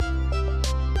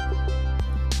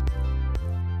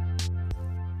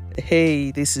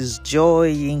Hey, this is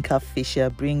Joy Yinka Fisher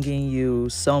bringing you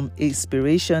some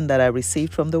inspiration that I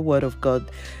received from the Word of God,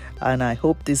 and I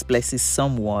hope this blesses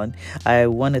someone. I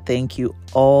want to thank you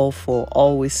all for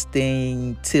always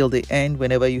staying till the end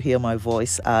whenever you hear my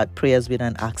voice at Prayers with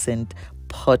an Accent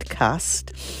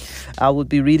podcast. I will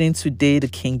be reading today the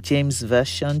King James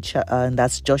Version, and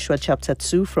that's Joshua chapter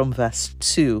 2 from verse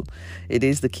 2. It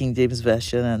is the King James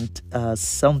Version, and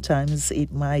sometimes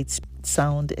it might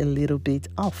sound a little bit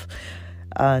off.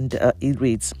 And it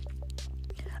reads,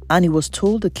 "And he was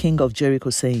told the king of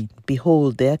Jericho, saying,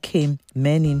 Behold, there came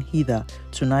men in hither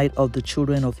tonight of the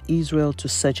children of Israel to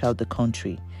search out the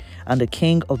country. And the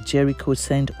king of Jericho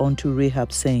sent unto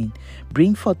Rahab, saying,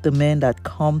 Bring forth the men that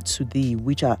come to thee,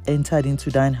 which are entered into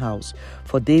thine house,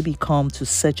 for they be come to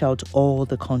search out all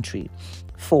the country.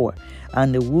 4.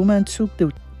 And the woman took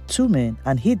the 2 men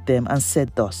and hid them, and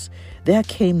said thus, There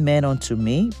came men unto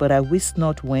me, but I wist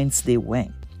not whence they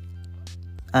went.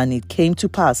 And it came to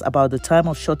pass about the time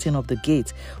of shutting of the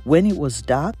gate, when it was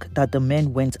dark, that the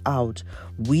men went out.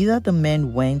 Whither the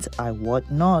men went, I wot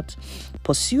not.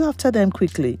 Pursue after them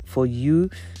quickly, for you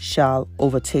shall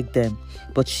overtake them.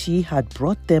 But she had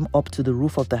brought them up to the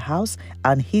roof of the house,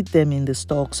 and hid them in the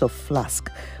stalks of flax,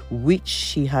 which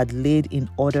she had laid in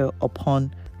order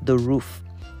upon the roof."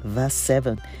 Verse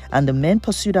 7, "And the men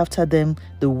pursued after them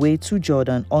the way to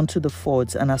Jordan unto the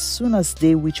fords, and as soon as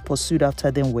they which pursued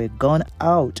after them were gone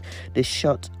out, they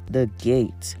shut the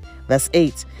gate." Verse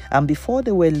 8, "And before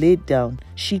they were laid down,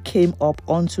 she came up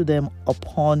unto them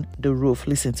upon the roof."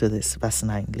 Listen to this. Verse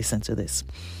 9, listen to this.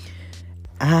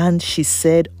 "And she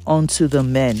said unto the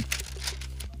men,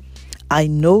 I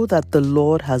know that the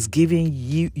Lord has given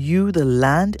you the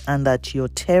land, and that your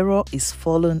terror is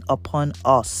fallen upon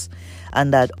us,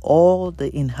 and that all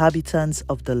the inhabitants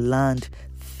of the land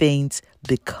faint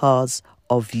because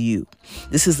of you."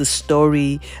 This is the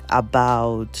story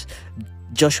about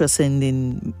Joshua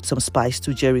sending some spies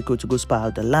to Jericho to go spy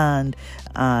out the land,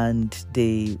 and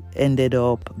they ended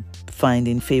up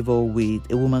finding favor with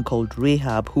a woman called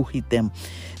Rahab, who hid them.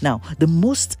 Now, the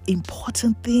most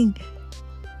important thing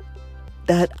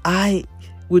that I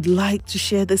would like to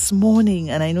share this morning,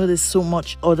 and I know there's so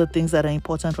much other things that are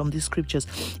important from these scriptures,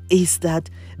 is that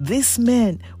these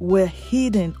men were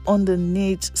hidden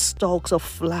underneath stalks of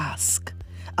flax,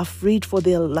 afraid for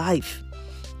their life,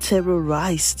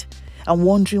 terrorized, and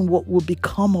wondering what would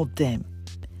become of them.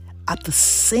 At the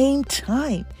same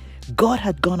time, God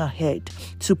had gone ahead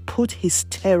to put his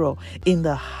terror in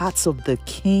the hearts of the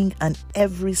king and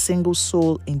every single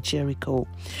soul in Jericho.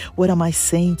 What am I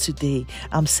saying today?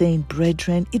 I'm saying,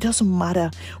 brethren, it doesn't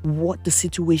matter what the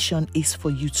situation is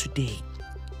for you today.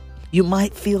 You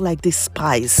might feel like these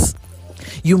spies.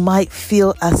 You might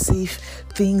feel as if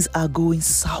things are going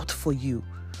south for you.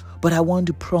 But I want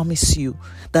to promise you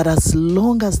that as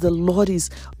long as the Lord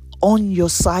is on your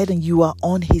side and you are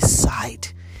on his side,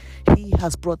 he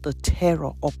has brought the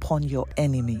terror upon your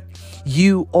enemy.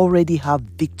 You already have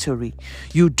victory.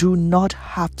 You do not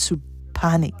have to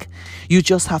panic. You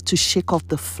just have to shake off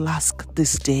the flax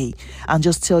this day and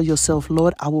just tell yourself,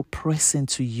 Lord, I will press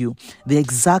into you. The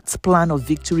exact plan of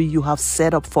victory you have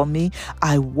set up for me,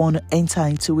 I want to enter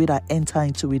into it. I enter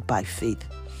into it by faith.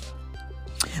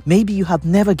 Maybe you have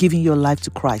never given your life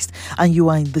to Christ and you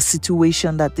are in the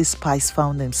situation that these spies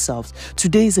found themselves.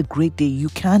 Today is a great day. You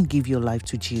can give your life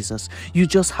to Jesus. You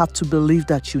just have to believe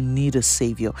that you need a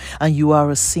Savior, and you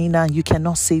are a sinner and you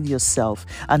cannot save yourself,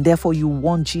 and therefore you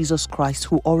want Jesus Christ,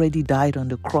 who already died on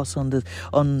the cross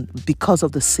because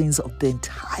of the sins of the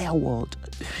entire world.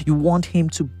 You want him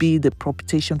to be the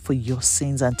propitiation for your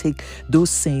sins and take those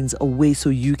sins away so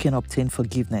you can obtain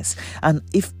forgiveness. And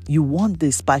if you want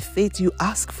this by faith, you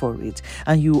ask for it,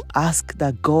 and you ask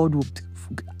that God would,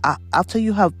 after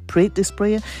you have prayed this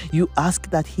prayer, you ask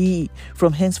that he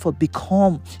from henceforth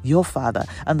become your Father,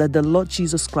 and that the Lord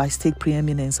Jesus Christ take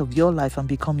preeminence of your life and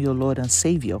become your Lord and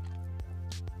Savior.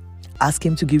 Ask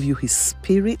him to give you his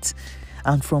Spirit,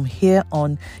 and from here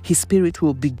on, his Spirit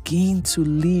will begin to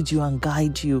lead you and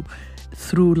guide you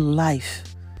through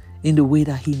life in the way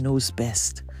that he knows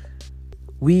best.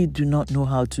 We do not know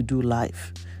how to do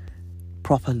life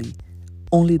properly.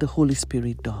 Only the Holy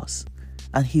Spirit does.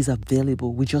 And he's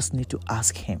available. We just need to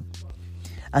ask him.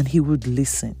 And he would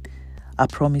listen. I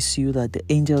promise you that the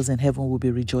angels in heaven will be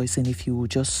rejoicing if you will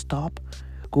just stop,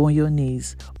 go on your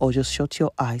knees, or just shut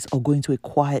your eyes, or go into a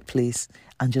quiet place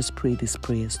and just pray these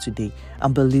prayers today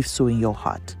and believe so in your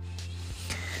heart.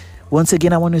 Once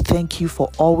again, I want to thank you for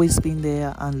always being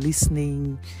there and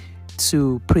listening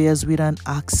to Prayers with an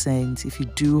Accent. If you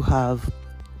do have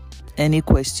any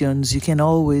questions, you can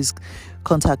always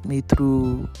contact me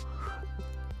through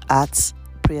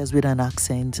Prayers with an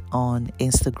Accent on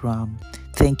Instagram.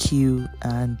 Thank you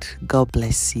and God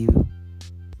bless you.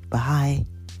 Bye.